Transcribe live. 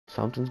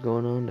Something's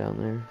going on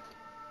down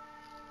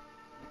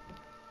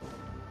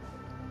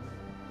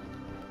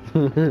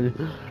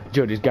there.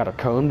 Jody's got her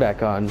cone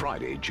back on.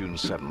 Friday, June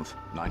 7th,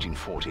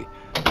 1940.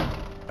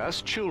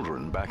 As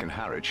children back in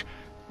Harwich,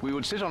 we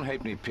would sit on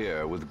Halfpenny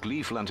Pier with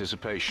gleeful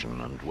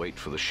anticipation and wait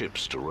for the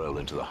ships to roll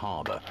into the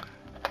harbour.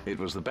 It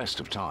was the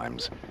best of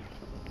times.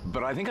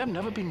 But I think I've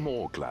never been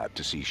more glad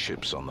to see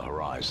ships on the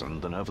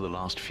horizon than over the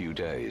last few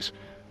days.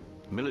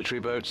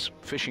 Military boats,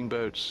 fishing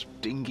boats,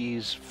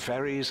 dinghies,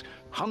 ferries,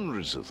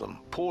 hundreds of them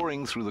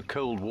pouring through the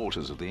cold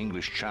waters of the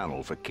English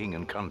Channel for king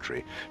and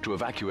country to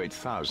evacuate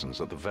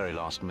thousands at the very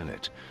last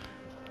minute.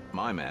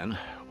 My men,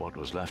 what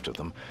was left of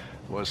them,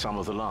 were some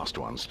of the last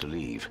ones to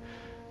leave.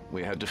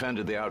 We had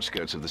defended the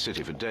outskirts of the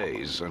city for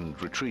days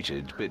and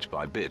retreated bit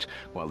by bit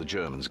while the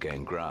Germans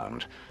gained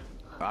ground.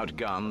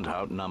 Outgunned,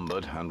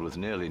 outnumbered, and with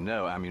nearly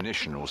no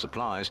ammunition or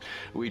supplies,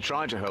 we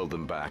tried to hold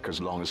them back as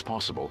long as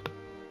possible.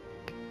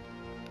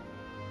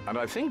 And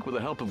I think with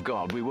the help of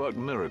God, we worked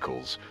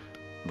miracles.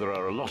 There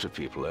are a lot of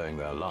people owing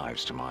their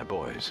lives to my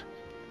boys.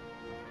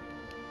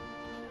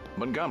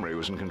 Montgomery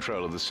was in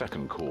control of the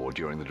Second Corps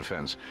during the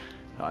defense.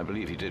 I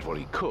believe he did what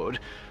he could,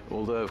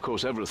 although of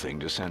course everything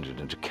descended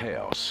into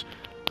chaos.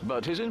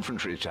 But his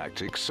infantry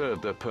tactics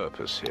served their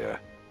purpose here.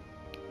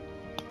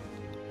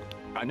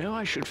 I know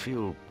I should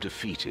feel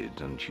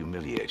defeated and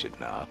humiliated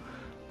now,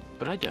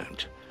 but I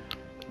don't.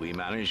 We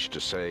managed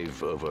to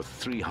save over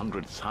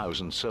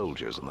 300,000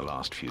 soldiers in the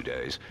last few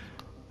days,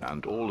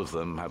 and all of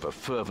them have a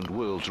fervent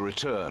will to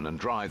return and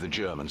drive the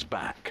Germans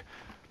back.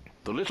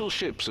 The little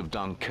ships of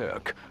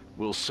Dunkirk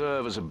will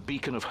serve as a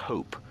beacon of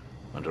hope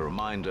and a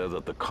reminder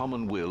that the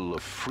common will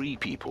of free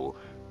people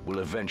will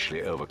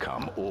eventually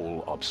overcome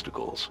all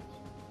obstacles.